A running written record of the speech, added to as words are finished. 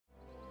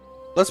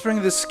Let's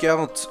bring the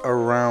scout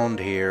around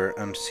here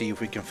and see if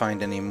we can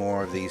find any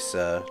more of these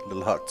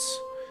little huts.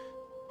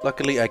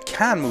 Luckily, I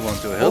can move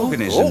onto a hill.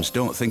 Organisms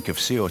don't think of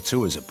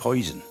CO2 as a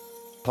poison.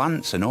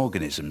 Plants and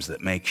organisms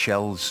that make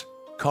shells,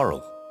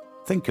 coral,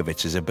 think of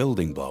it as a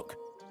building block.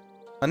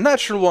 A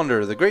natural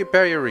wonder, the Great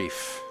Barrier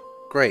Reef.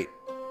 Great.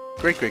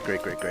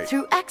 Great.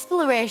 Through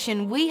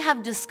exploration, we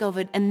have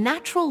discovered a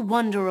natural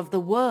wonder of the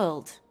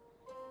world.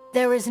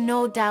 There is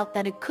no doubt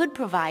that it could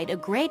provide a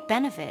great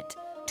benefit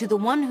to the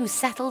one who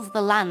settles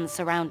the land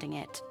surrounding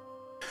it.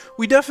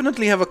 We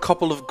definitely have a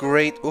couple of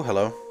great... Oh,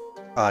 hello.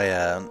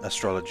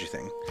 Astrology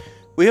thing.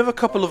 We have a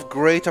couple of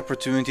great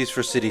opportunities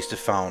for cities to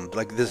found,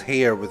 like this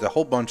here with a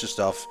whole bunch of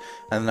stuff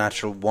and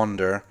natural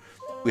wonder.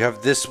 We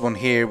have this one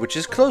here, which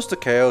is close to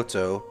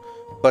Kyoto,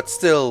 but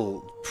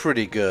still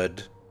pretty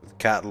good. With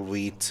cattle,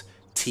 wheat,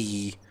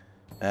 tea,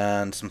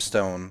 and some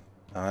stone.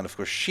 And of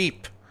course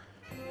sheep,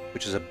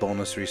 which is a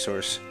bonus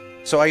resource.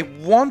 So I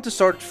want to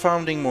start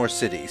founding more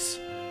cities.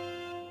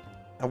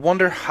 I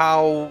wonder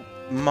how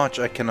much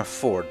I can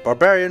afford.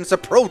 Barbarians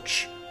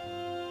approach!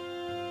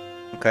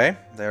 Okay,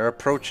 they're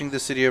approaching the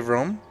city of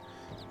Rome.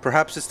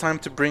 Perhaps it's time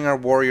to bring our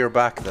warrior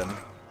back then.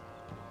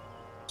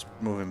 Let's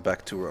move him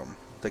back to Rome.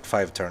 Take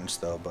 5 turns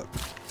though, but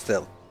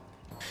still.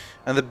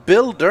 And the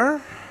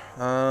builder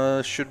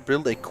should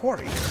build a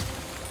quarry.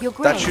 Your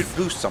Grace, that should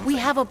boost something. We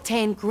have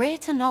obtained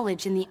greater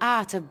knowledge in the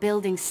art of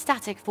building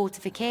static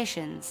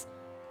fortifications.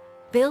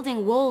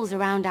 Building walls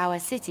around our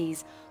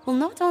cities will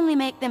not only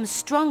make them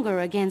stronger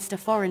against a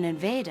foreign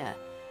invader,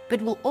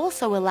 but will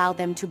also allow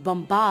them to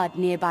bombard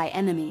nearby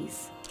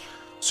enemies.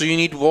 So you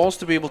need walls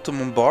to be able to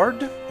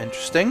bombard?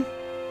 Interesting.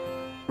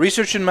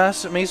 Research in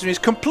masonry is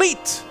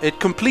complete! It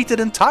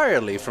completed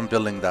entirely from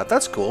building that.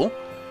 That's cool.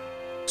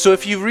 So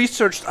if you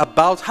researched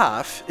about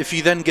half, if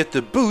you then get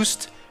the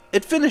boost,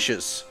 it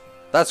finishes.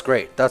 That's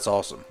great. That's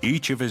awesome.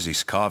 Each of us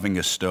is carving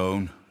a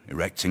stone,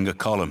 erecting a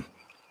column,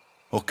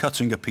 or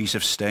cutting a piece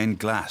of stained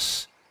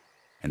glass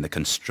in the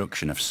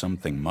construction of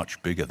something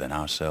much bigger than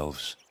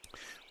ourselves.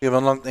 We have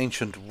unlocked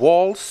ancient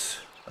walls,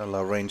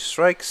 allow ranged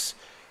strikes,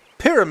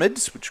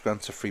 pyramids, which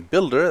grants a free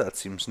builder, that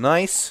seems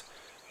nice,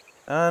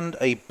 and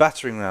a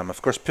battering ram.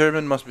 Of course,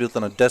 pyramid must be built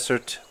on a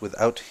desert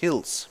without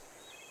hills.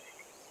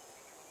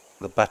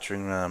 The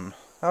battering ram.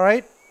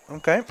 Alright,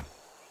 okay.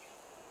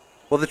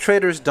 Well, the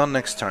trader is done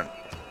next turn.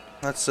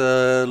 Let's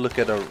look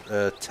at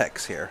our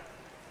techs here.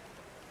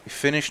 We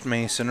finished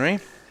masonry.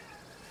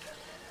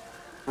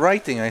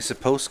 Writing, I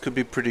suppose, could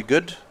be pretty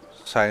good.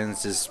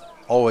 Science is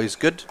always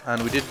good,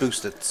 and we did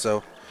boost it,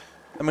 so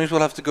that means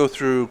we'll have to go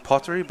through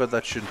pottery, but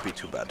that shouldn't be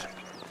too bad.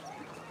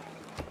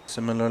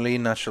 Similarly,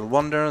 natural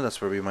wonder,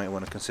 that's where we might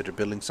want to consider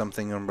building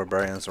something, and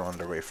barbarians are on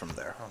their way from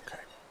there. Okay.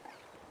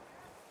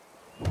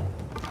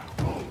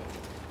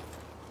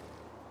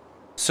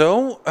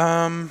 So,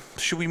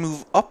 should we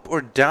move up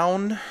or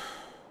down?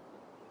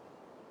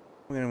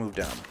 We're gonna move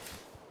down.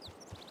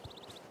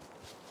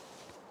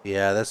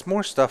 Yeah, there's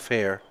more stuff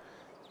here.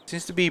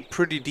 Seems to be a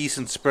pretty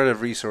decent spread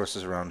of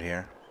resources around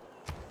here.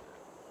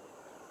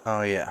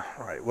 Oh yeah,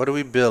 right. What do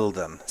we build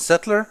then?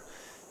 Settler?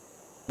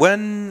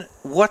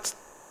 What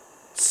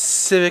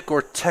civic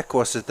or tech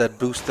was it that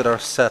boosted our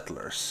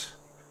settlers?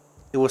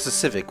 It was a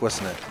civic,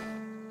 wasn't it?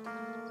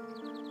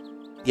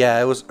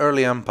 Yeah, it was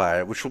early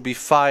empire, which will be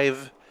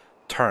 5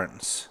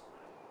 turns.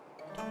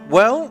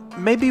 Well,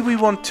 maybe we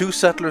want 2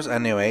 settlers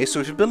anyway, so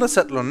if we build a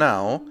settler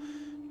now,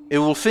 it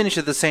will finish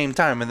at the same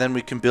time, and then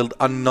we can build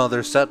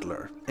another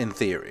settler, in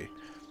theory.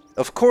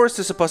 Of course,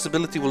 there's a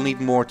possibility we'll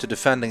need more to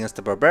defend against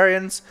the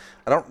barbarians.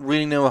 I don't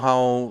really know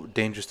how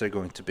dangerous they're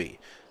going to be.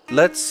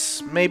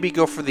 Let's maybe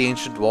go for the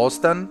ancient walls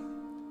then.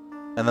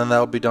 And then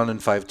that'll be done in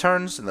 5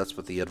 turns, and that's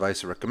what the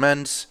advisor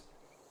recommends.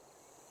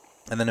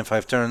 And then in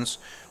 5 turns,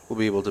 we'll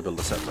be able to build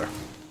a settler.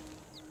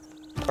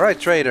 Alright,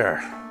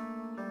 trader.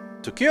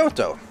 To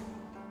Kyoto.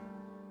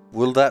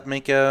 Will that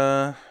make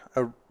a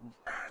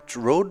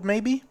road,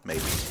 maybe?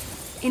 Maybe.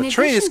 In But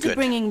trade is addition to good.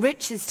 bringing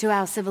riches to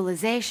our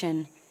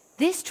civilization,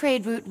 this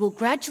trade route will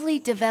gradually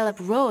develop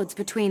roads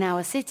between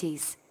our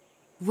cities.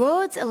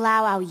 Roads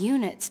allow our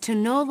units to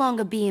no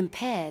longer be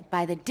impaired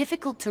by the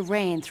difficult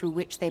terrain through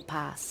which they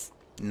pass.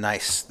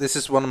 Nice. This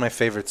is one of my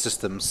favorite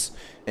systems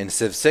in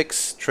Civ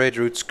 6, trade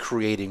routes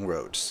creating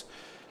roads.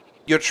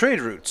 Your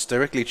trade routes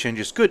directly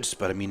changes goods,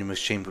 but a minimum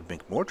exchange would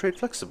make more trade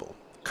flexible.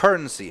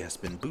 Currency has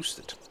been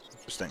boosted.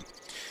 Interesting.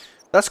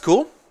 That's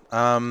cool.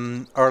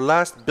 Our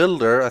last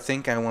builder, I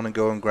think I want to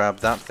go and grab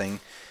that thing.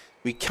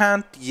 We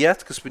can't yet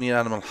because we need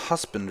animal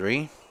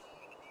husbandry.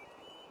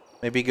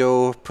 Maybe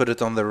go put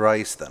it on the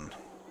rice then.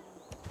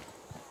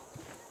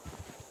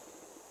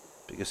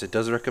 Because it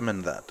does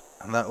recommend that.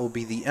 And that will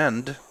be the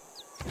end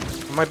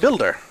of my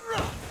builder.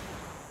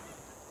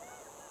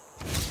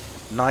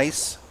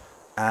 Nice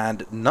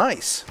and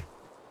nice.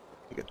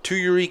 I got 2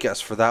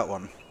 Eurekas for that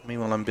one.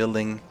 Meanwhile, I'm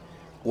building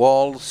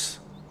walls.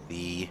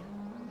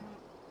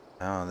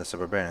 Oh, there's a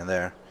barbarian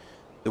there.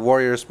 The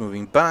warrior's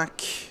moving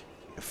back.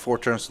 4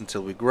 turns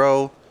until we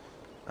grow.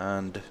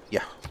 And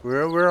yeah,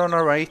 we're on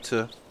our way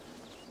to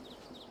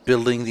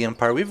building the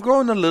empire. We've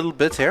grown a little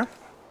bit here.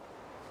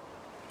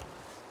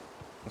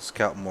 Let's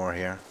scout more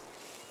here.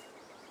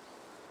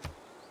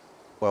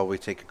 Well, we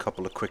take a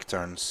couple of quick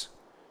turns.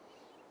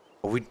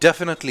 But we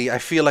definitely, I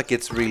feel like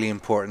it's really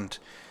important.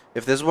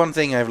 If there's one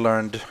thing I've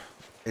learned,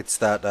 it's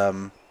that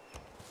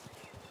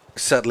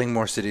settling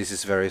more cities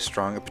is very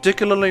strong.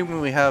 Particularly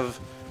when we have...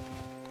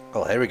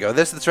 Oh, here we go.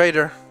 There's the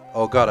trader.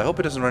 Oh god, I hope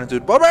he doesn't run into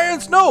it.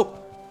 Barbarians,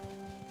 no!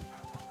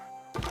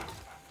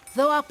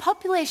 Though our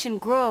population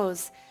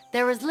grows,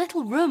 there is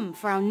little room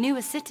for our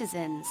newer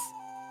citizens.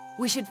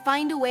 We should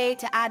find a way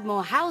to add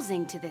more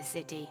housing to this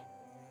city.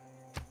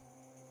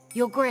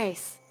 Your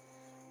Grace,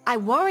 I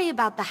worry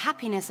about the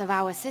happiness of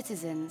our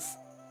citizens.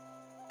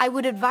 I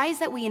would advise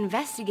that we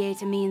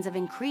investigate a means of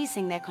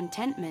increasing their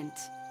contentment.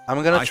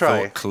 I'm gonna try.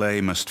 I thought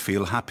clay must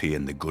feel happy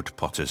in the good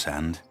potter's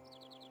hand.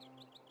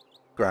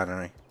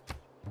 Granary.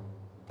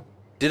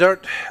 Did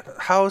our...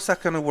 How is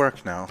that gonna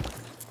work now?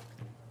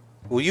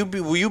 Will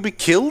you be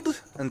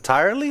killed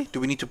entirely? Do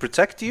we need to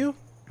protect you?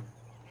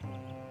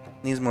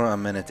 Needs more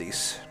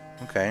amenities.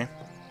 Okay.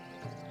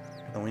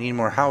 And we need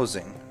more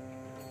housing.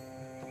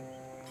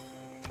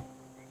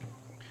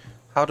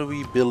 How do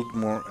we build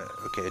more...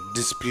 Okay,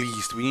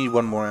 displeased. We need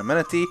one more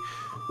amenity,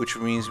 which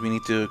means we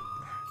need to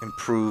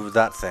improve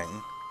that thing.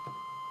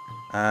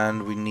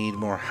 And we need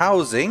more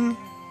housing,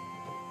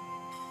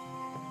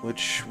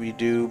 which we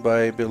do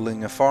by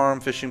building a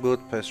farm, fishing boat,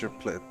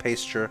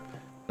 pasture,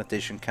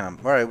 plantation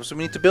camp. Alright, so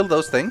we need to build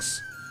those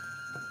things.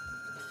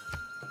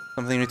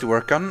 Something we need to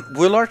work on.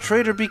 Will our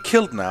trader be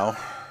killed now?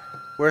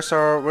 Where's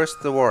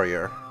the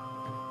warrior?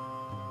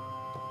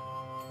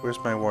 Where's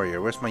my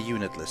warrior? Where's my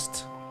unit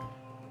list?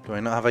 Do I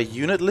not have a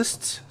unit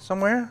list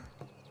somewhere?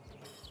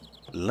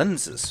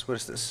 Lenses. What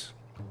is this?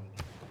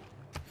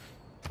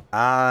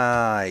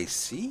 I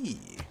see.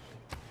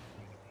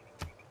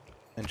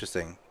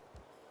 Interesting.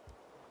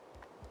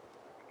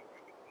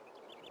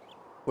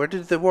 Where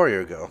did the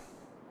warrior go?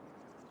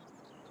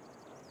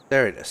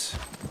 There it is.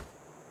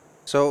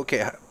 So,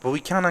 okay, but we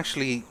can't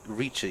actually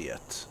reach it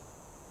yet.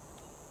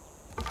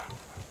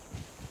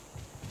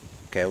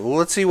 Okay, well,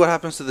 let's see what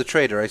happens to the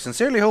trader. I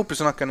sincerely hope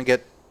he's not going to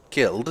get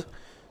killed.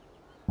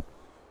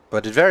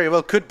 But it very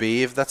well could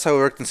be. If that's how it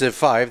worked in Civ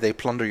 5, they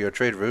plunder your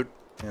trade route.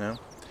 You know,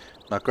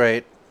 not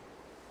great.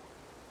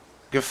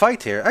 Good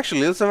fight here.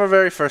 Actually, let's have our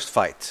very first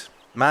fight.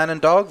 Man and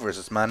dog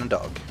versus man and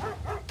dog.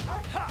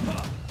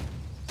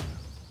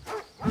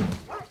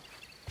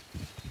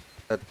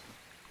 That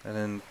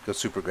didn't go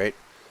super great.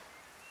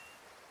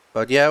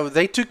 But yeah,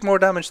 they took more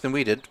damage than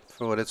we did,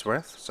 for what it's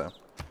worth. So,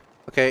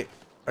 okay,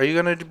 are you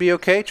gonna be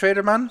okay,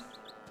 trader man?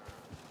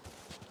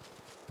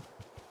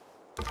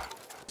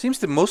 Seems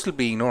to mostly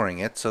be ignoring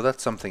it, so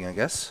that's something, I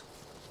guess.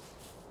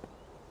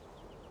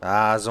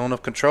 Ah, zone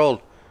of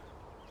control.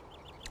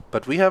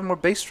 But we have more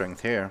base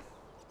strength here,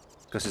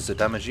 because it's a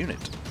damage unit.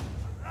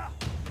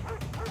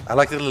 I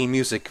like the little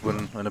music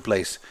when it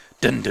plays.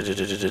 Dun dun dun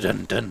dun dun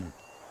dun dun.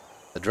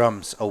 The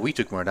drums. Oh, we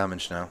took more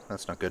damage now.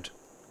 That's not good.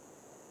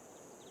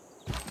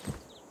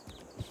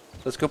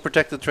 Let's go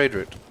protect the trade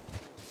route.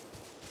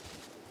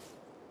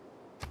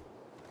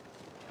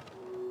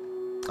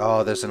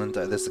 Oh, there's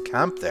a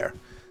camp there.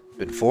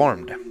 Been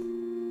formed.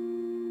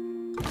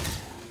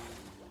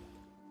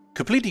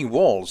 Completing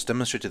walls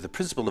demonstrated the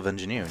principle of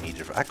engineering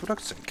needed for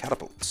aqueducts and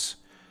catapults.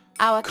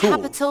 Our Cool.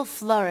 capital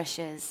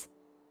flourishes.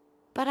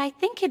 But I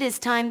think it is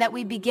time that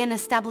we begin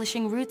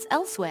establishing roots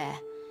elsewhere.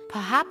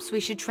 Perhaps we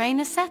should train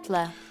a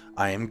settler.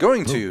 I am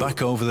going to. Look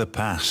back over the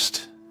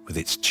past, with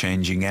its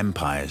changing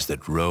empires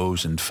that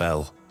rose and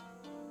fell.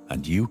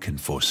 And you can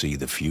foresee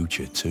the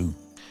future too.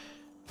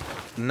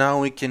 Now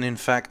we can in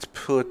fact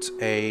put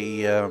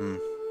a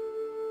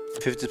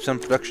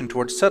 50% production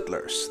towards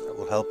settlers. That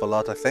will help a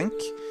lot, I think.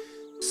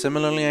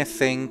 Similarly, I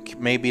think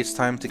maybe it's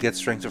time to get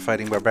strength for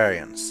fighting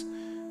barbarians.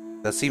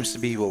 That seems to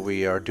be what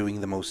we are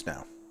doing the most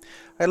now.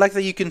 I like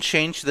that you can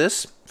change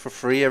this for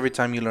free every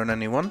time you learn a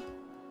new one.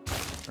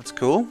 That's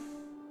cool.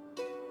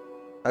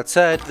 That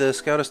said, the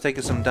scout has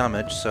taken some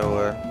damage,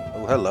 so...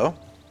 oh, hello.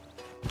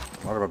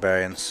 A lot of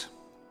barbarians.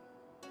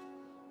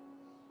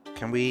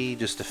 Can we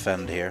just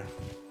defend here?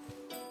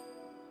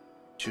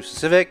 Choose a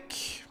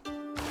civic.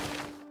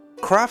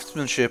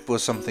 Craftsmanship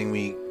was something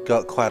we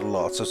got quite a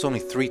lot, so it's only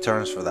 3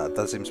 turns for that.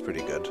 That seems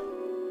pretty good.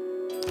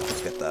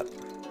 Let's get that.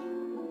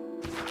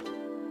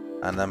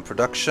 And then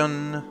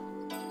production...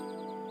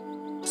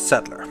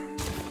 Settler.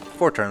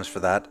 4 turns for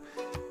that.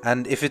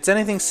 And if it's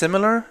anything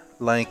similar,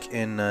 like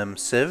in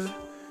Civ,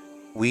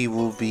 we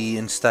will be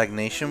in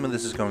stagnation when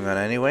this is going on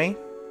anyway.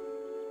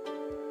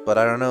 But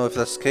I don't know if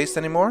that's the case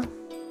anymore.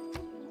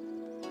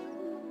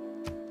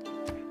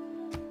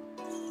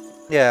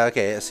 Yeah,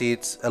 okay, see,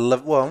 it's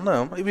 11... Well,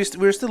 no,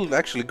 we're still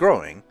actually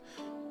growing.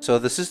 So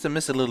the system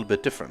is a little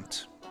bit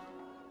different.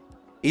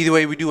 Either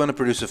way, we do want to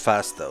produce it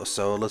fast, though.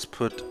 So let's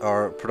put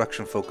our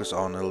production focus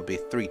on. It'll be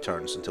 3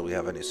 turns until we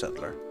have any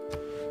settler.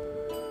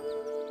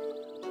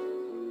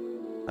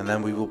 And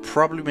then we will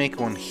probably make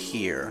one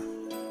here.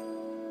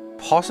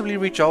 Possibly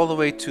reach all the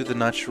way to the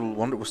Natural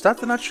Wonder. Was that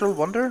the Natural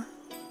Wonder?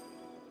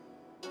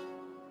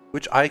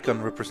 Which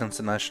icon represents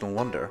the National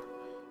Wonder?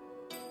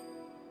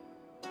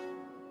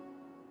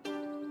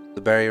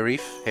 The barrier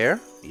reef here?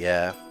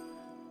 Yeah.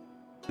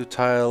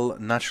 2-tile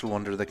natural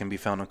wonder that can be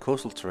found on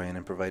coastal terrain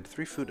and provide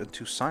 3 food and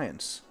 2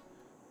 science.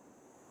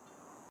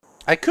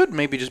 I could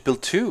maybe just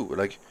build 2,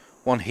 like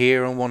 1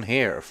 here and 1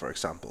 here, for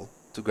example,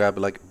 to grab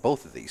like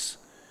both of these.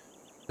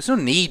 There's no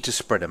need to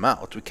spread them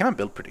out. We can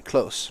build pretty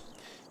close.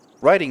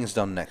 Writing is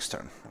done next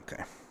turn.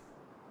 Okay.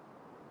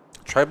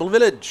 Tribal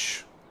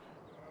village.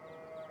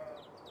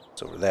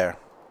 It's over there.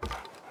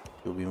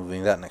 We'll be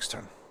moving that next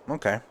turn.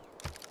 Okay.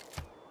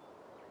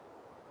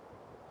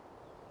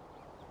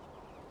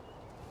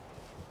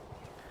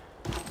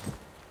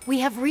 We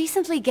have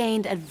recently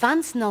gained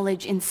advanced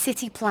knowledge in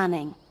city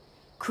planning.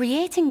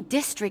 Creating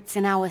districts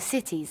in our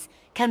cities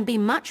can be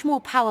much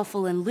more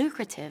powerful and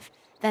lucrative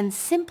than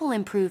simple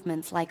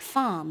improvements like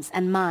farms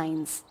and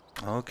mines.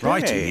 Okay.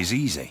 Writing is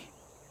easy.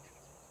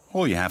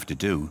 All you have to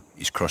do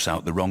is cross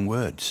out the wrong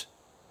words.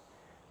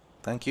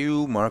 Thank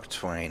you, Mark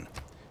Twain.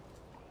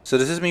 So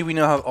does this mean we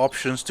now have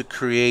options to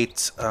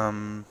create,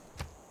 well,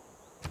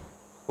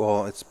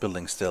 it's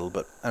building still,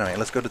 but anyway,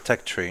 let's go to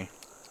tech tree.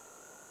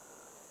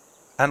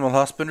 Animal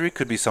husbandry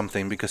could be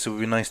something, because it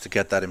would be nice to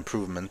get that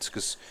improvement,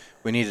 because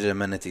we needed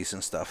amenities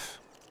and stuff.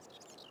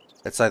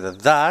 It's either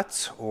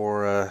that,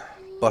 or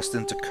bust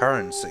into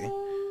currency.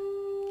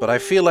 But I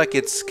feel like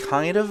it's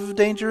kind of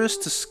dangerous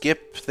to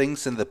skip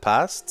things in the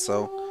past,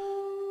 so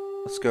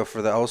let's go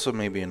for that. Also,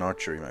 maybe an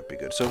archery might be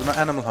good. So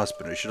animal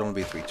husbandry should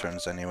only be 3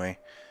 turns anyway.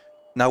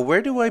 Now,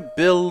 where do I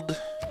build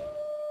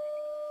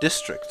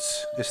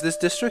districts? Is this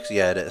districts?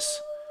 Yeah, it is.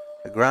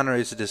 A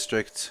granary is a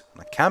district,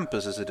 and a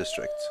campus is a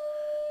district.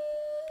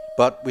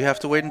 But we have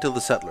to wait until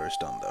the settler is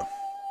done, though.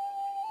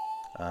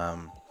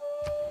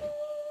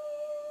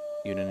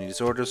 Unit needs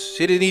orders.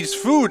 City needs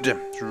food!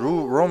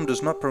 Rome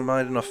does not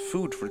provide enough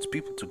food for its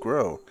people to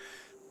grow.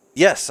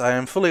 Yes, I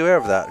am fully aware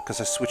of that,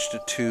 because I switched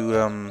it to,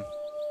 no,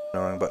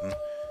 wrong button.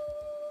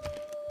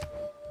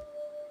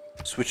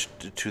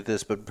 Switched it to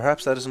this, but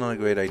perhaps that is not a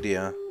great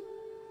idea.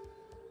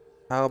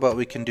 How about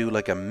we can do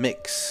like a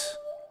mix?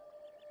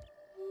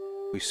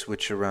 We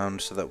switch around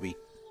so that we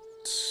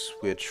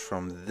switch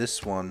from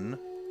this one.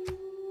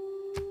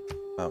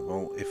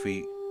 Well, if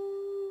we...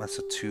 That's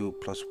a 2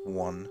 plus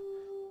 1.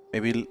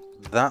 Maybe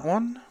that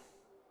one?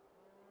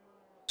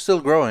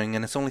 Still growing,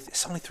 and it's only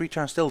 3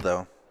 turns still,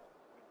 though.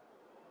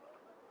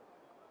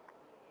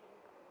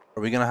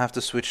 Are we gonna have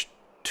to switch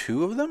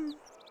 2 of them?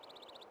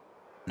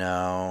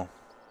 No.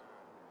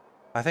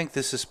 I think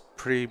this is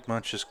pretty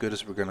much as good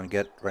as we're gonna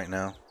get right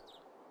now.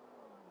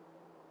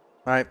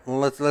 Alright, well,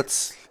 let's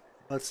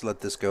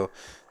let this go.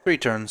 3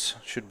 turns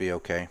should be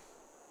okay.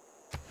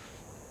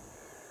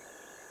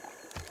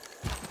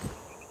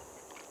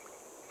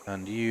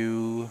 And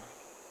you...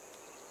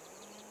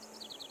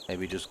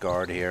 maybe just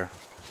guard here.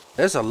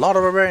 There's a lot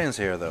of barbarians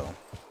here, though.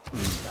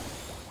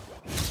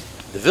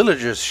 The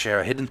villagers share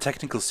a hidden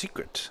technical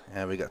secret.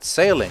 And we got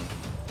sailing.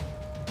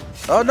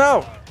 Oh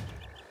no!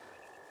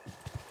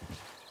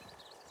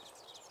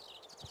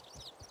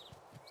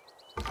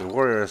 The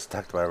warrior is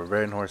attacked by a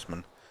barbarian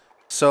horseman.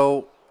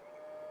 So,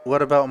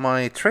 what about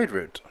my trade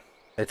route?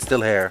 It's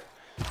still here.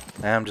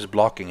 I'm just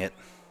blocking it.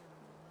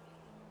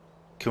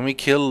 Can we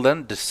kill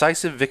then?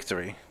 Decisive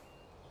victory.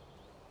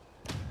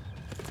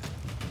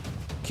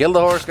 Kill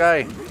the horse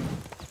guy.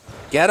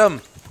 Get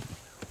him.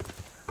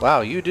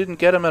 Wow, you didn't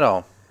get him at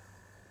all.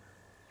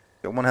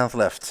 Got 1 health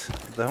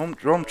left. The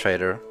Rome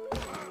trader.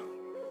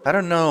 I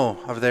don't know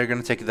if they're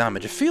going to take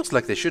damage. It feels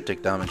like they should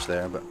take damage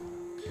there, but...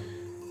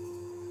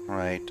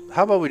 Alright.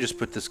 How about we just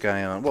put this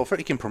guy on... Well,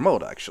 he can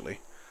promote, actually.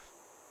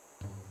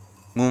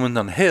 Movement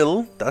on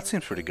hill. That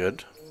seems pretty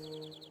good.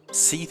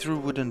 See-through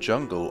wooden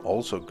jungle.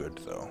 Also good,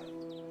 though.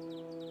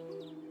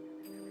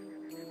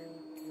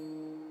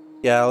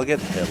 Yeah, I'll get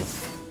hill.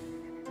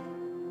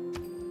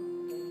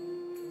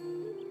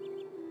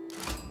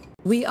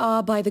 We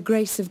are, by the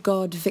grace of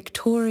God,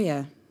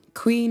 Victoria,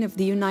 Queen of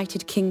the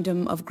United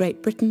Kingdom of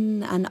Great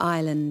Britain and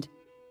Ireland,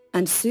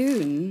 and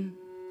soon,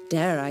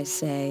 dare I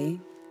say,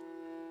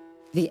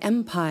 the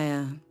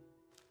Empire.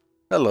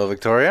 Hello,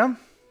 Victoria.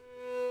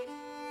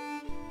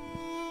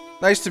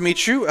 Nice to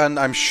meet you, and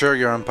I'm sure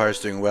your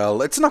empire's doing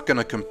well. It's not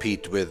gonna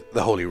compete with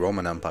the Holy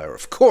Roman Empire,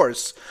 of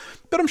course,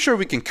 but I'm sure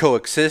we can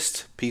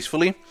coexist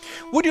peacefully.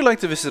 Would you like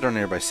to visit our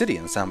nearby city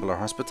and sample our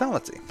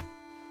hospitality?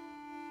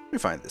 We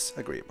find this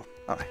agreeable.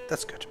 Alright,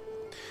 that's good.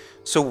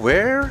 So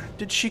where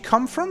did she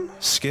come from?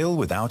 Skill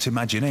without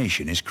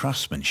imagination is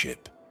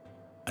craftsmanship,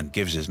 and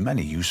gives us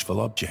many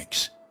useful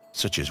objects,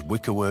 such as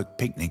wickerwork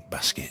picnic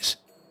baskets.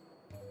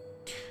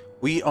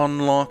 We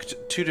unlocked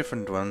 2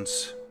 different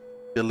ones.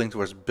 Building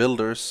towards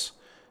builders,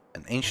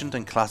 and ancient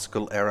and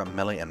classical era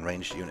melee and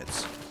ranged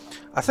units.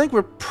 I think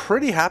we're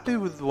pretty happy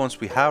with the ones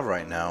we have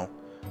right now,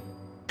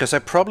 because I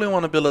probably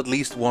want to build at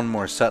least 1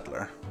 more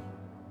settler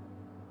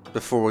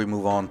before we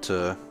move on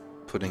to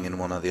putting in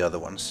one of the other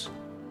ones.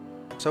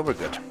 So we're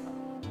good.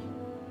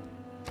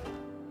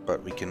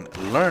 But we can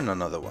learn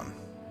another one.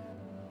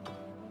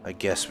 I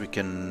guess we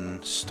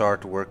can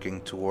start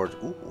working toward...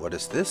 Ooh, what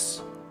is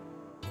this?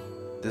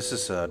 This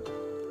is a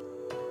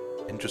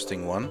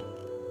interesting one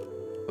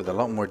with a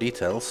lot more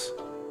details.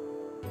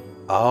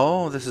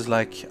 Oh, this is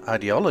like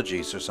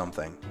ideologies or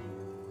something.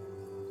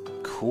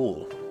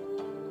 Cool.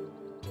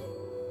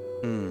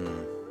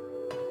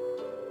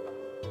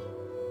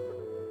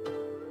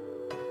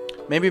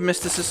 Maybe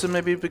mysticism,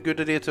 maybe it'd be a good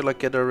idea to like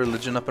get our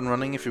religion up and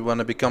running if you want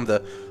to become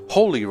the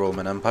Holy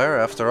Roman Empire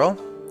after all.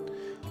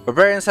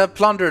 Barbarians have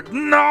plundered.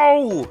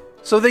 No!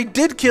 So they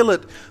did kill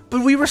it,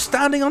 but we were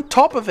standing on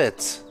top of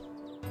it.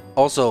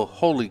 Also,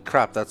 holy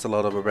crap, that's a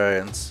lot of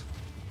barbarians.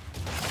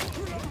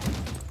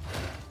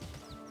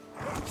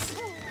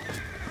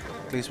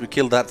 At least we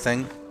killed that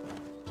thing.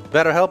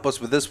 Better help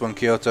us with this one,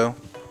 Kyoto.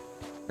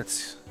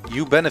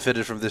 You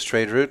benefited from this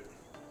trade route.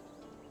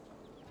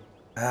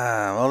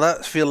 Ah, well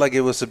that feel like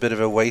it was a bit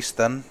of a waste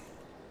then.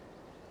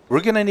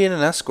 We're gonna need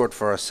an escort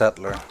for our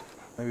settler.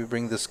 Maybe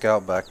bring the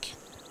scout back.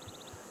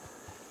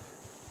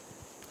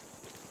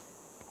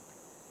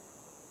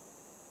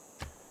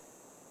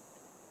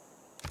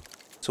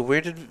 So where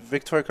did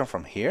Victoria come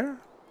from? Here?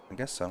 I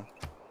guess so.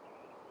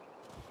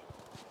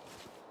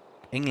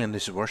 England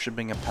is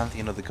worshipping a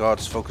pantheon of the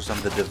gods focused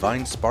on the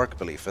divine spark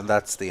belief, and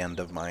that's the end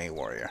of my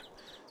warrior.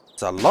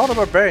 It's a lot of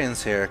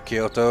barbarians here,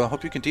 Kyoto.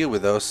 Hope you can deal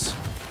with those.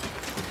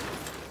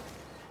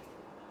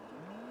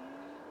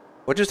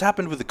 What just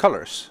happened with the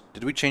colors?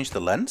 Did we change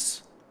the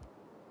lens?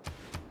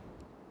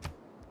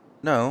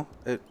 No,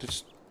 it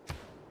just...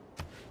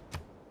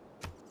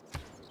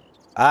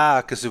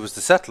 Ah, because it was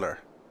the settler.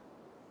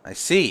 I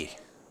see.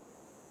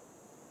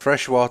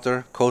 Fresh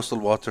water, coastal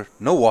water,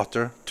 no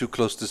water, too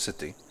close to the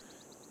city.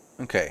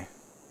 Okay.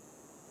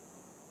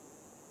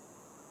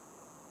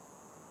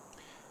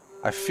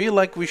 I feel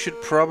like we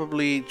should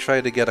probably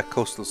try to get a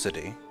coastal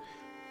city.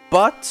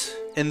 But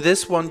in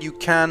this one you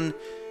can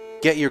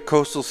get your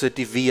coastal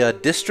city via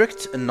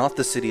district and not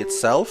the city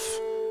itself.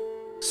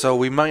 So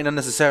we might not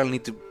necessarily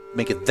need to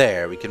make it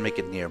there, we can make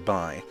it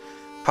nearby.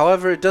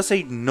 However, it does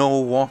say no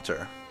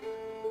water.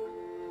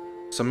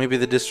 So maybe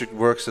the district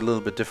works a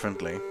little bit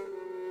differently.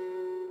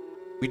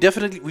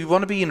 We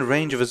want to be in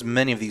range of as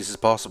many of these as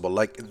possible.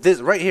 Like this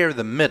right here in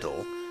the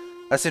middle,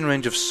 that's in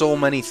range of so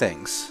many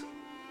things.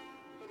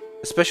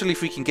 Especially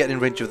if we can get in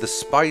range of the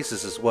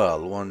spices as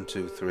well. 1,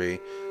 2, 3.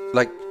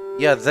 Like,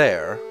 yeah,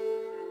 there.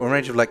 We're in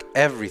range of like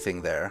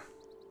everything there.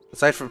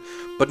 Aside from,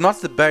 but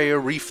not the barrier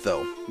reef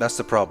though. That's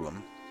the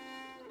problem.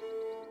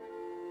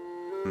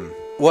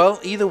 Well,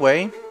 either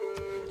way,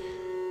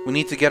 we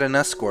need to get an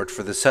escort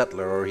for the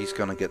settler or he's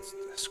gonna get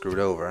screwed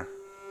over.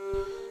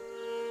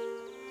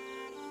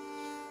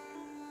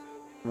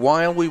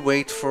 While we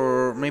wait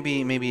for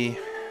maybe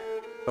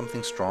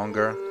something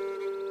stronger.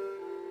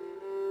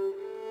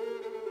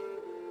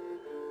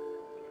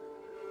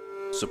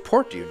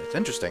 Support unit,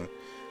 interesting.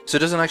 So it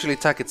doesn't actually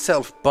attack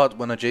itself, but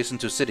when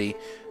adjacent to a city,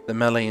 the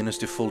melee units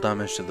do full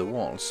damage to the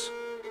walls.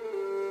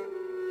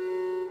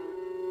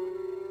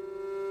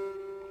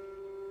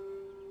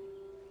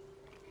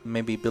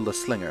 Maybe build a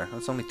slinger.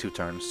 That's only 2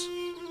 turns.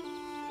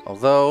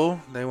 Although,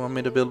 they want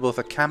me to build both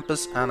a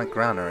campus and a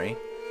granary.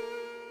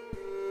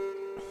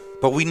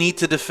 But we need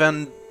to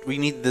defend... We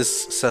need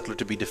this settler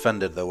to be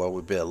defended though while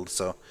we build,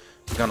 so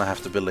we're gonna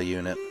have to build a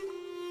unit.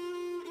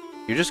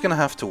 You're just gonna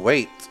have to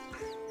wait.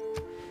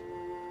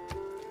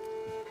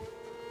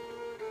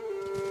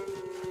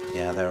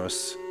 Yeah, there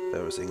was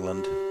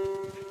England.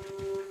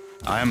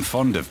 I am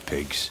fond of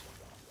pigs.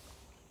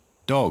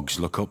 Dogs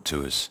look up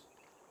to us.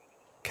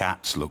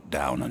 Cats look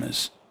down on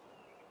us.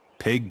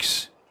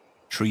 Pigs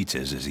treat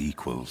us as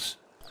equals.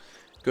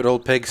 Good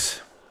old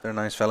pigs. They're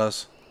nice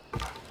fellows.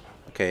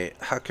 Okay,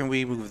 how can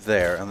we move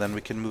there? And then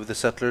we can move the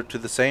settler to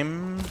the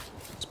same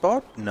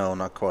spot? No,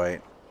 not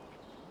quite.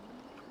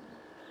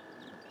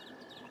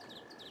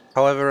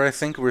 However, I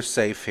think we're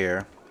safe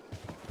here.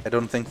 I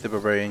don't think the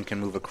barbarian can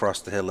move across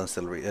the hill and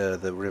still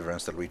the river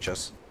and still reach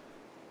us.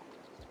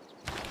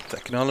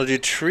 Technology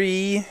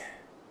tree.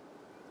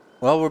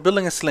 Well, we're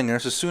building a slinger,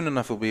 so soon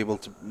enough we'll be able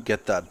to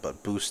get that,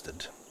 but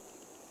boosted.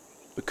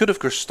 We could, of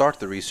course, start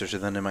the research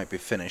and then it might be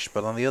finished,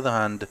 but on the other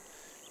hand,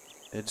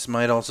 it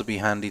might also be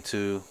handy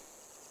to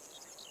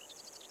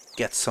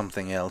get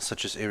something else,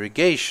 such as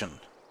irrigation.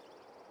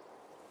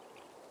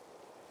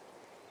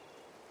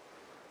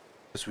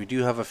 Because we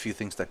do have a few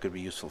things that could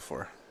be useful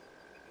for.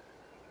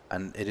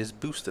 And it is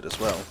boosted as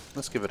well.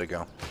 Let's give it a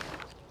go.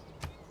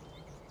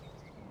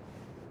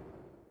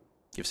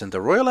 You've sent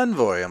a royal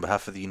envoy on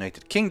behalf of the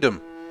United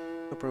Kingdom.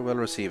 Hope we're well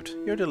received.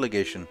 Your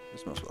delegation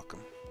is most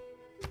welcome.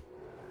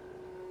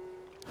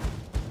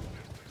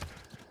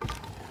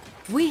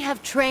 We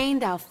have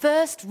trained our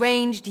first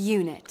ranged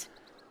unit,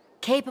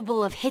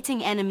 capable of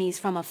hitting enemies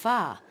from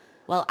afar,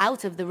 while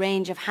out of the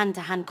range of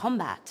hand-to-hand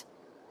combat.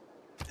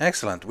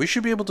 Excellent. We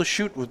should be able to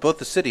shoot with both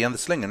the city and the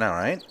slinger now,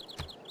 right?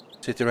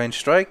 City range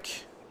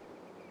strike.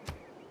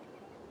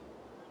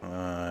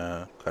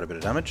 Quite a bit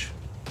of damage.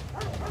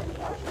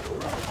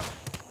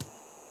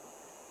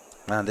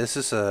 Man, this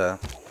is a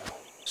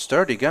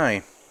sturdy guy.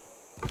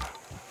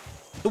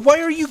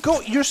 Why are you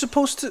You're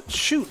supposed to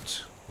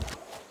shoot.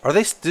 Are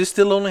they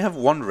still only have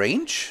 1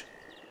 range?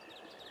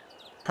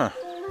 Huh.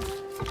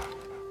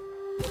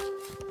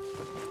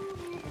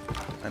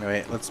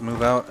 Anyway, let's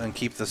move out and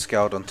keep the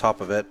scout on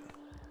top of it.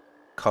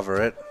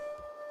 Cover it.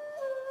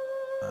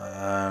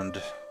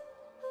 And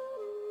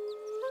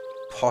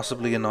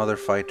possibly another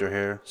fighter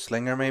here.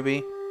 Slinger,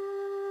 maybe?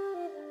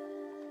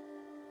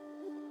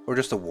 Or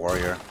just a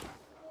warrior.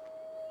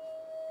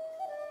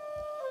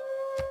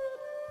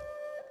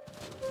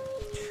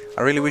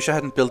 I really wish I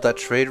hadn't built that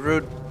trade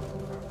route.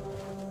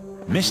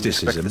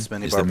 Mysticism is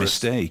barbers. the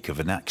mistake of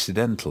an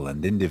accidental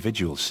and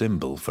individual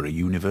symbol for a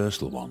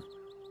universal one.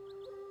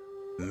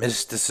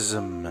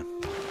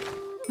 Mysticism.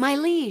 My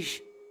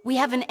liege, we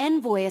have an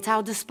envoy at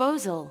our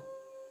disposal.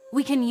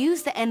 We can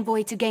use the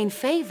envoy to gain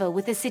favor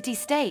with the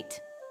city-state.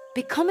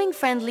 Becoming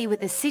friendly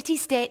with a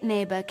city-state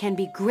neighbor can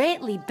be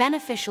greatly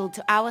beneficial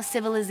to our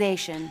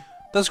civilization.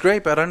 That's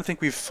great, but I don't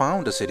think we've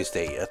found a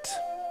city-state yet.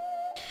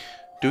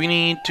 Do we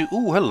need to...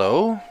 Ooh,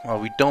 hello. Well,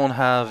 we don't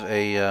have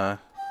a...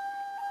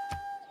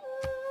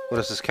 What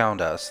does this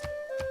count as?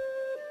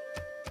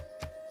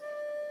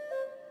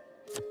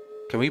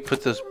 Can we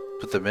put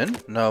them in?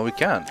 No, we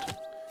can't.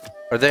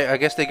 Are they? I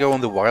guess they go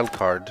on the wild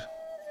card.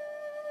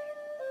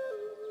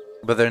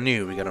 But they're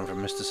new. We got them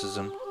from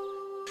Mysticism.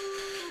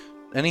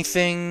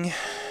 Anything?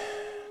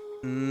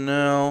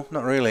 No,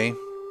 not really.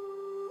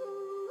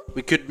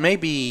 We could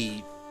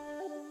maybe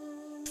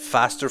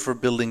faster for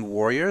building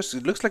warriors.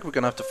 It looks like we're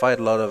gonna have to fight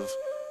a lot of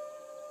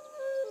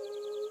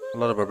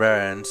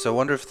barbarians. So I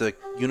wonder if the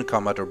unit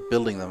combat or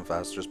building them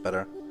faster is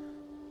better.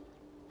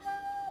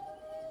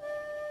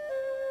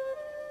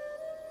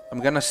 I'm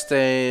gonna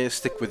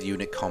stick with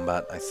unit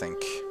combat, I think.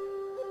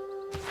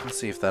 Let's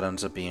see if that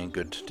ends up being a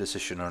good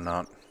decision or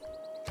not.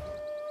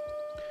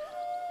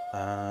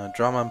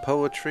 Drama and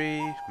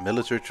poetry,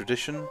 military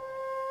tradition.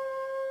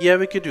 Yeah,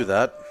 we could do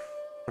that.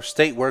 Or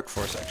state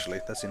workforce, actually.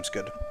 That seems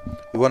good.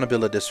 We want to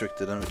build a district,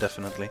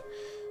 definitely.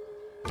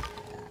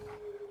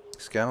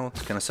 Scout.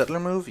 Can a settler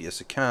move?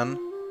 Yes, it can.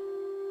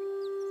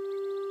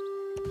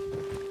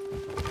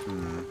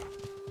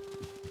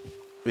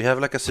 We have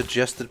like a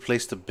suggested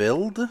place to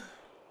build.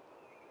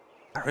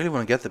 I really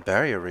want to get the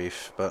barrier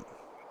reef, but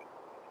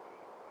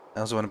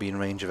I also want to be in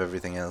range of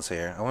everything else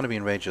here. I want to be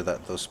in range of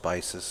those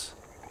spices.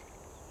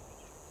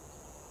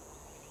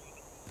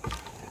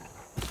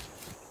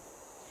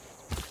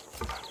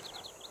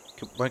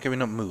 Why can we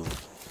not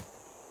move?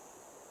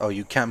 Oh,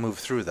 you can't move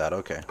through that.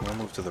 Okay, we'll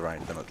move to the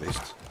right then at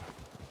least.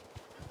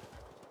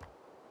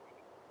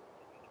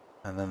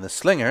 And then the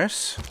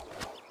slingers.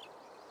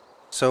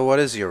 So what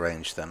is your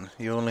range then?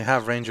 You only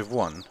have range of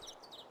 1.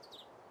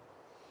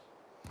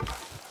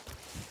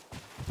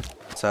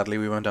 Sadly,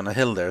 we went on a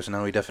hill there, so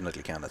now we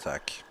definitely can't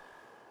attack.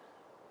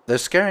 They're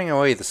scaring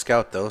away the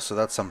scout though, so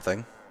that's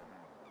something.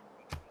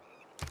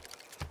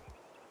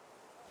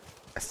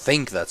 I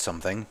think that's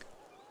something.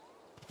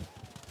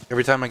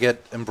 Every time I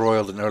get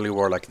embroiled in early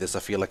war like this, I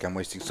feel like I'm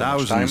wasting so much time.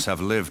 Thousands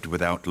have lived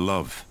without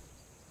love.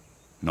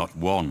 Not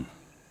one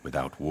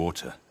without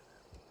water.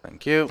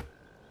 Thank you.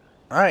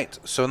 Alright,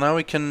 so now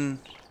we can...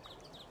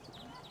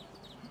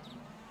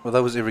 Well,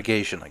 that was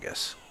irrigation, I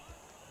guess.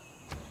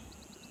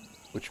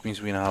 Which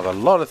means we now have a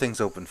lot of things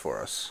open for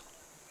us.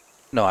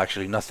 No,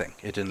 actually nothing.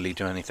 It didn't lead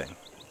to anything.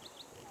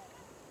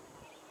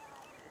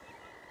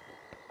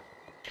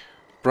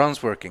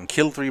 Bronze working.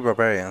 Kill 3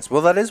 barbarians.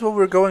 Well, that is what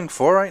we're going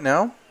for right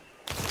now.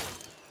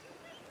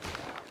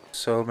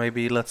 So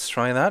maybe let's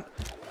try that.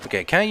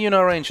 Okay, can you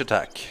now range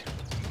attack?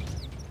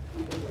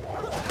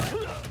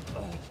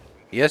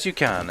 Yes, you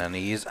can, and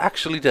he is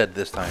actually dead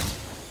this time.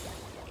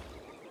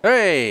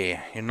 Hey!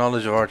 Your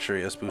knowledge of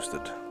archery is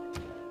boosted.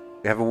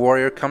 We have a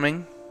warrior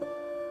coming.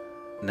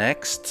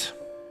 Next.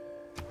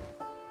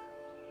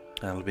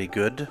 That'll be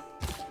good.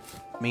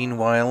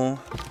 Meanwhile,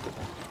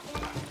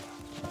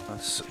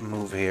 let's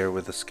move here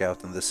with the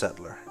scout and the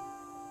settler.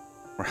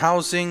 More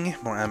housing,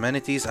 more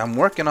amenities. I'm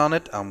working on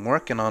it. I'm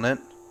working on it.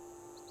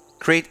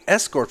 Create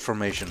escort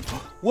formation.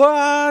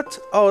 What?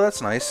 Oh,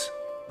 that's nice.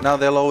 Now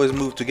they'll always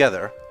move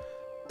together.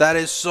 That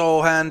is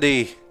so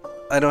handy.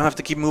 I don't have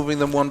to keep moving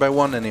them one by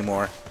one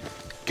anymore.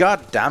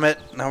 God damn it.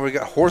 Now we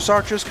got horse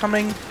archers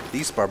coming.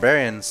 These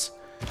barbarians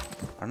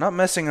are not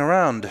messing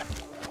around.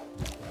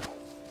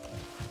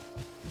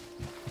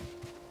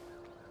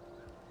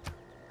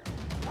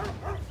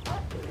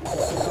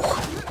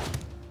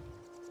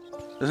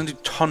 Doesn't do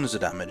tons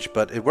of damage,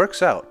 but it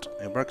works out.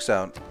 It works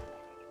out.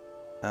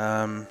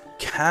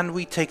 Can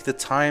we take the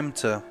time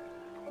to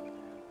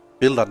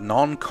build a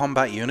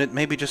non-combat unit?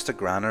 Maybe just a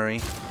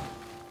granary.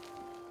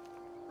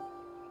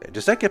 Okay,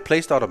 does that get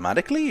placed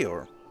automatically,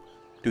 or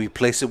do we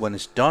place it when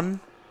it's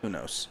done? Who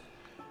knows?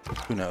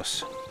 Who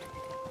knows?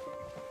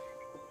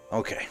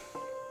 Okay.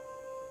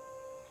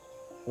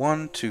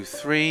 1, 2,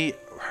 3.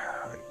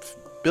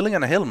 Building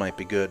on a hill might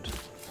be good.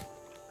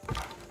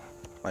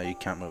 Oh, you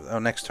can't move. Oh,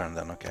 next turn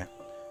then. Okay.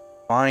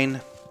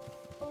 Fine.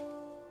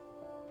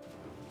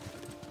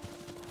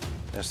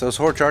 There's those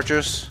horse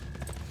archers.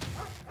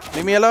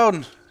 Leave me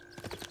alone.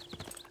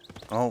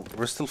 Oh,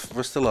 we're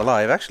still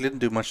alive. Actually, didn't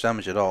do much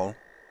damage at all.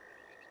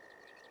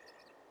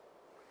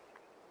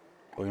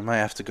 But we might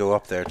have to go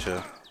up there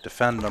to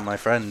defend on my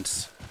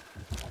friends.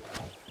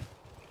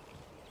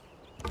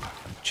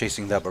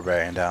 chasing that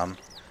barbarian down.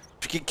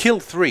 If we can kill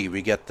 3,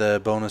 we get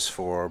the bonus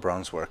for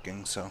bronze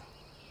working, so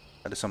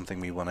that is something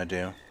we want to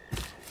do.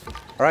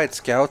 Alright,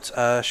 scout,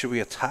 should we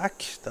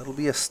attack? That'll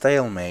be a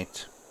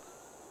stalemate.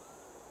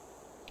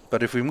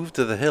 But if we move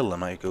to the hill, it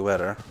might go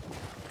better.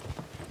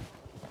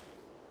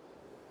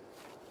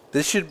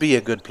 This should be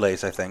a good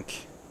place, I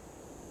think.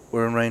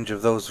 We're in range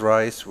of those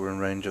rice, we're in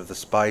range of the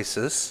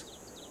spices.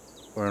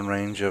 We're in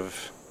range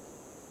of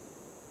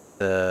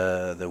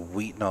the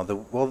wheat. No, the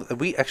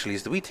wheat actually,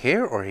 is the wheat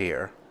here or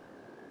here?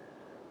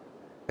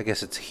 I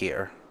guess it's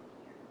here.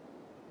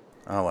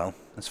 Oh well,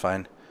 that's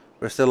fine.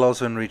 We're still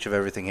also in reach of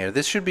everything here.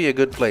 This should be a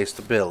good place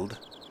to build.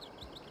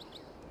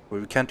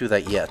 We can't do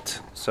that yet.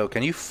 So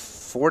can you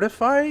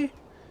fortify?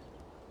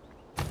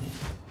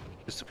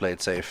 Just to play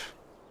it safe.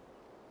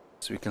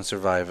 So we can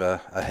survive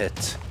a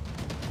hit.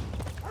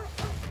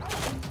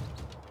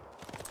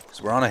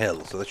 Because we're on a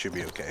hill, so that should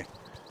be okay.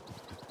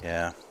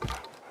 Yeah.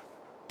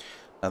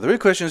 Now the real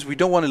question is, we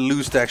don't want to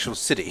lose the actual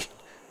city.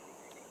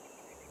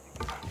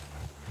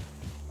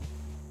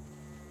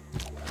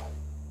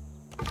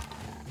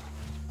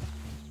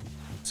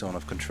 Zone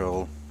of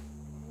control.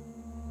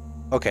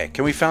 Okay,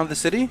 can we found the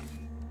city?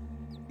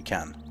 We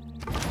can.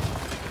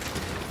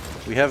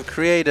 We have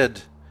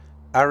created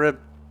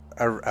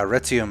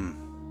Rythian.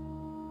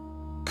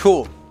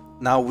 Cool.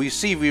 Now we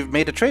see we've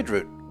made a trade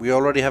route. We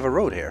already have a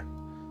road here.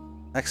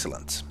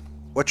 Excellent.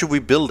 What should we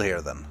build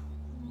here then?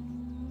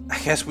 I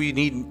guess we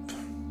need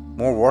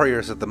more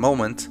warriors at the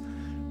moment.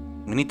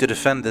 We need to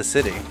defend this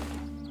city.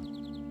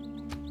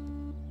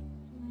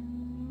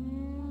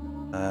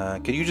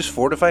 Can you just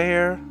fortify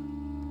here?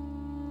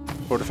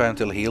 Fortify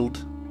until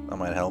healed? That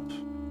might help.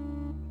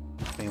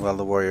 Meanwhile,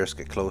 the warriors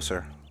get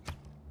closer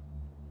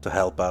to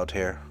help out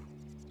here.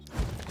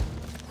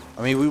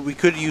 I mean, we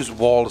could use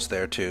walls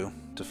there too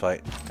to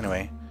fight.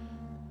 Anyway,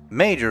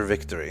 major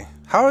victory.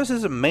 How is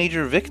this a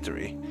major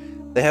victory?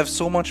 They have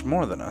so much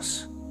more than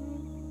us.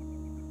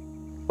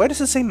 Why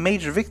does it say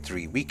major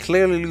victory? We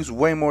clearly lose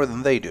way more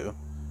than they do.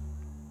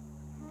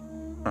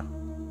 Huh.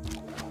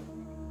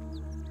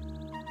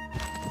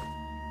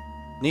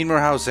 Need more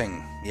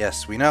housing.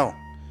 Yes, we know.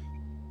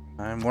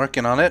 I'm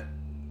working on it.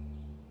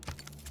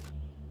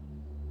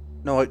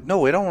 No,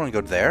 we don't want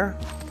to go there.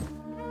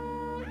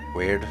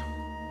 Weird.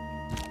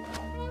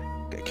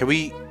 Okay, can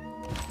we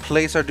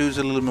place our dudes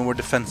a little bit more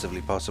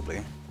defensively,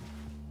 possibly?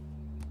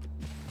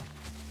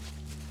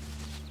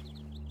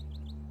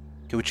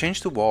 Can we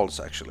change the walls,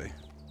 actually?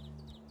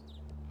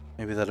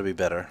 Maybe that'll be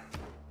better.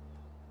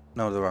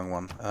 No, the wrong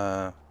one.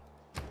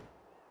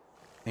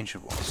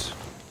 Ancient walls.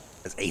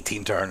 It's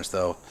 18 turns,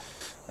 though.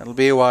 That'll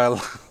be a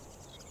while.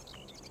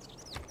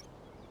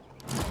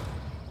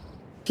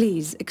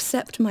 Please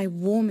accept my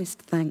warmest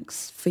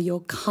thanks for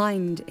your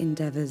kind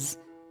endeavors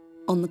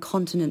on the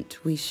continent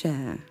we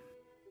share.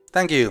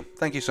 Thank you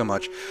so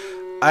much.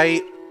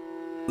 I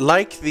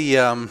like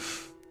the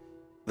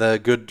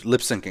good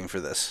lip syncing for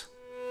this.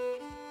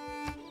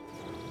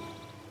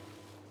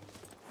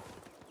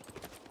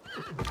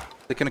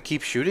 They're gonna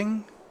keep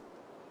shooting?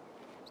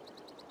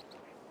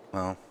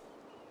 Well,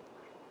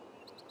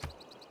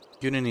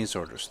 unit needs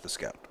orders. The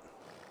scout.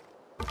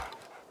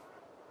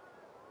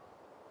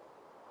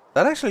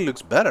 That actually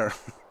looks better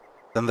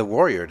than the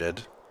warrior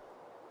did.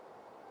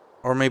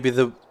 Or maybe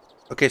the...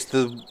 Okay,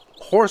 so the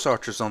horse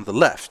archer's on the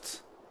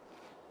left.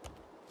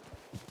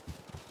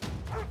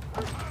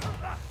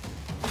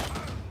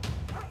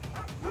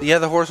 Yeah,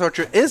 the horse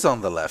archer is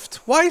on the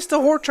left. Why is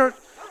the horse archer...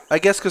 I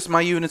guess because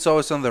my unit's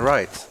always on the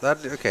right.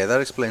 Okay,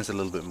 that explains a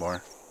little bit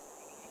more.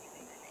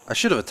 I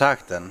should have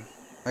attacked then.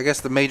 I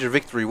guess the major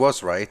victory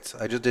was right.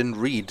 I just didn't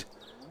read.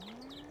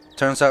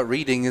 Turns out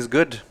reading is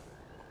good.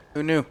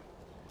 Who knew?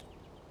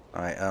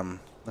 Alright,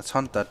 let's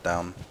hunt that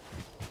down.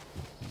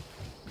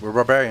 We're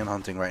barbarian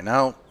hunting right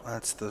now.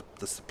 That's the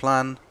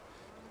plan.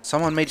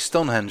 Someone made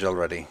Stonehenge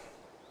already.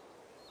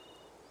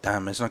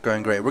 Damn, it's not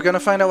going great. We're gonna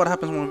find out what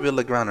happens when we build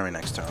a granary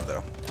next turn,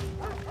 though.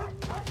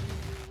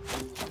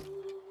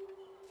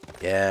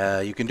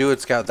 Yeah, you can do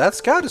it, Scout. That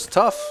Scout is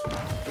tough.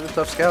 Really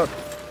tough Scout.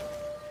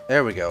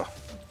 There we go.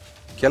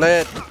 Kill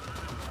it.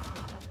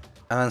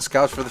 And then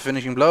Scout for the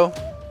finishing blow.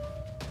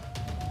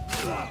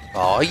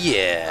 Oh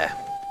yeah.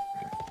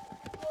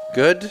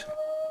 Good.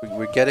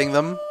 We're getting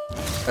them.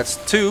 That's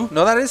 2.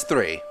 No, that is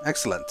 3.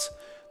 Excellent.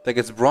 That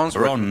gets bronze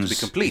work to be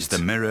complete. Is the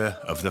mirror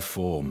of the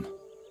form.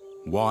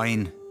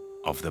 Wine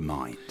of the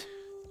mind.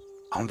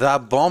 On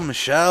that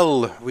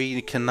bombshell,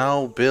 we can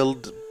now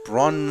build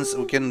bronze.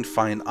 We can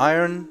find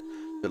iron.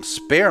 Build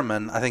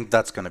spearmen. I think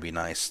that's going to be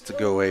nice to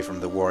go away from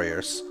the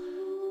warriors.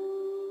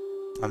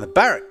 And the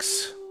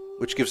barracks,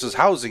 which gives us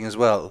housing as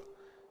well.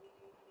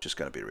 Which is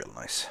going to be real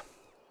nice.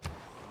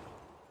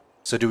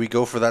 So do we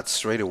go for that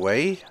straight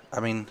away? I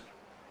mean,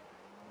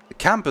 the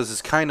campus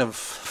is kind of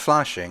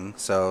flashing,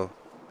 so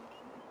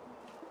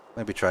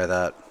maybe try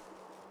that.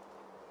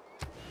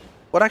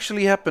 What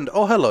actually happened?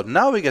 Oh, hello.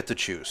 Now we get to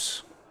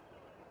choose.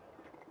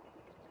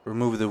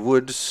 Remove the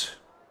woods.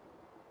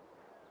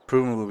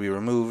 Prune will be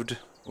removed.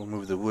 We'll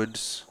move the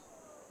woods.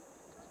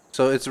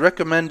 So it's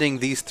recommending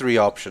these 3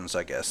 options,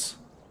 I guess.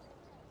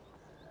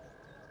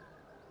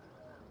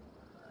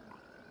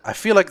 I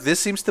feel like this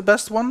seems the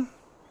best one.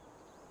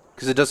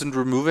 Because it doesn't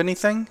remove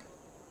anything.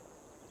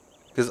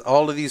 Because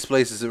all of these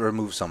places, it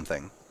removes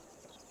something.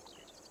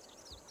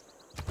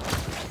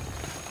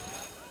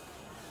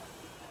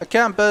 A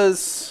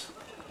campus!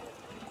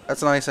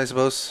 That's nice, I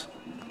suppose.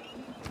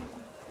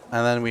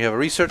 And then we have a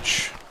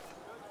research.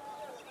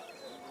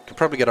 Could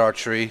probably get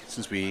archery,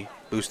 since we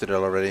boosted it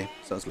already.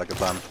 Sounds like a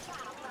plan.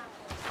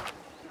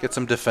 Get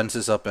some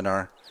defenses up in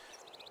our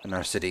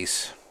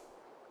cities.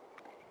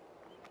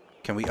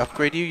 Can we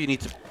upgrade you?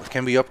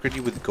 Can we upgrade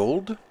you with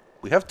gold?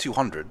 We have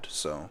 200,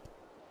 so...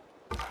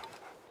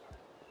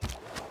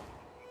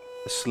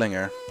 The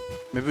slinger.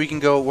 Maybe we can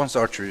go, once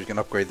archery, we can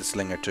upgrade the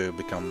slinger to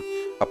become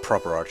a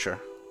proper archer.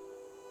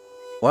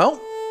 Well,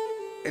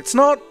 it's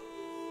not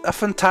a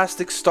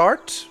fantastic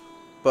start,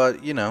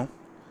 but, you know,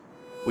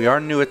 we are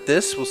new at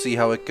this. We'll see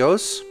how it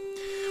goes.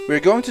 We're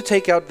going to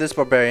take out this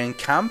barbarian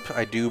camp.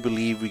 I do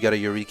believe we got a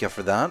Eureka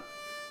for that.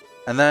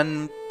 And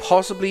then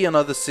possibly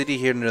another city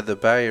here near the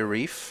barrier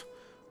reef,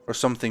 or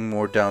something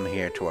more down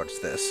here towards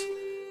this.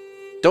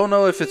 Don't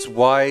know if it's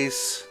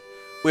wise.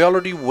 We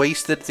already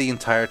wasted the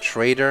entire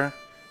trader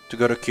to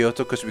go to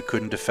Kyoto because we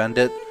couldn't defend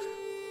it.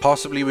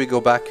 Possibly we go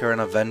back here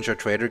and avenge our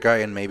trader guy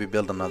and maybe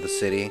build another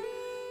city.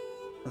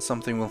 That's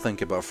something we'll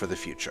think about for the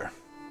future.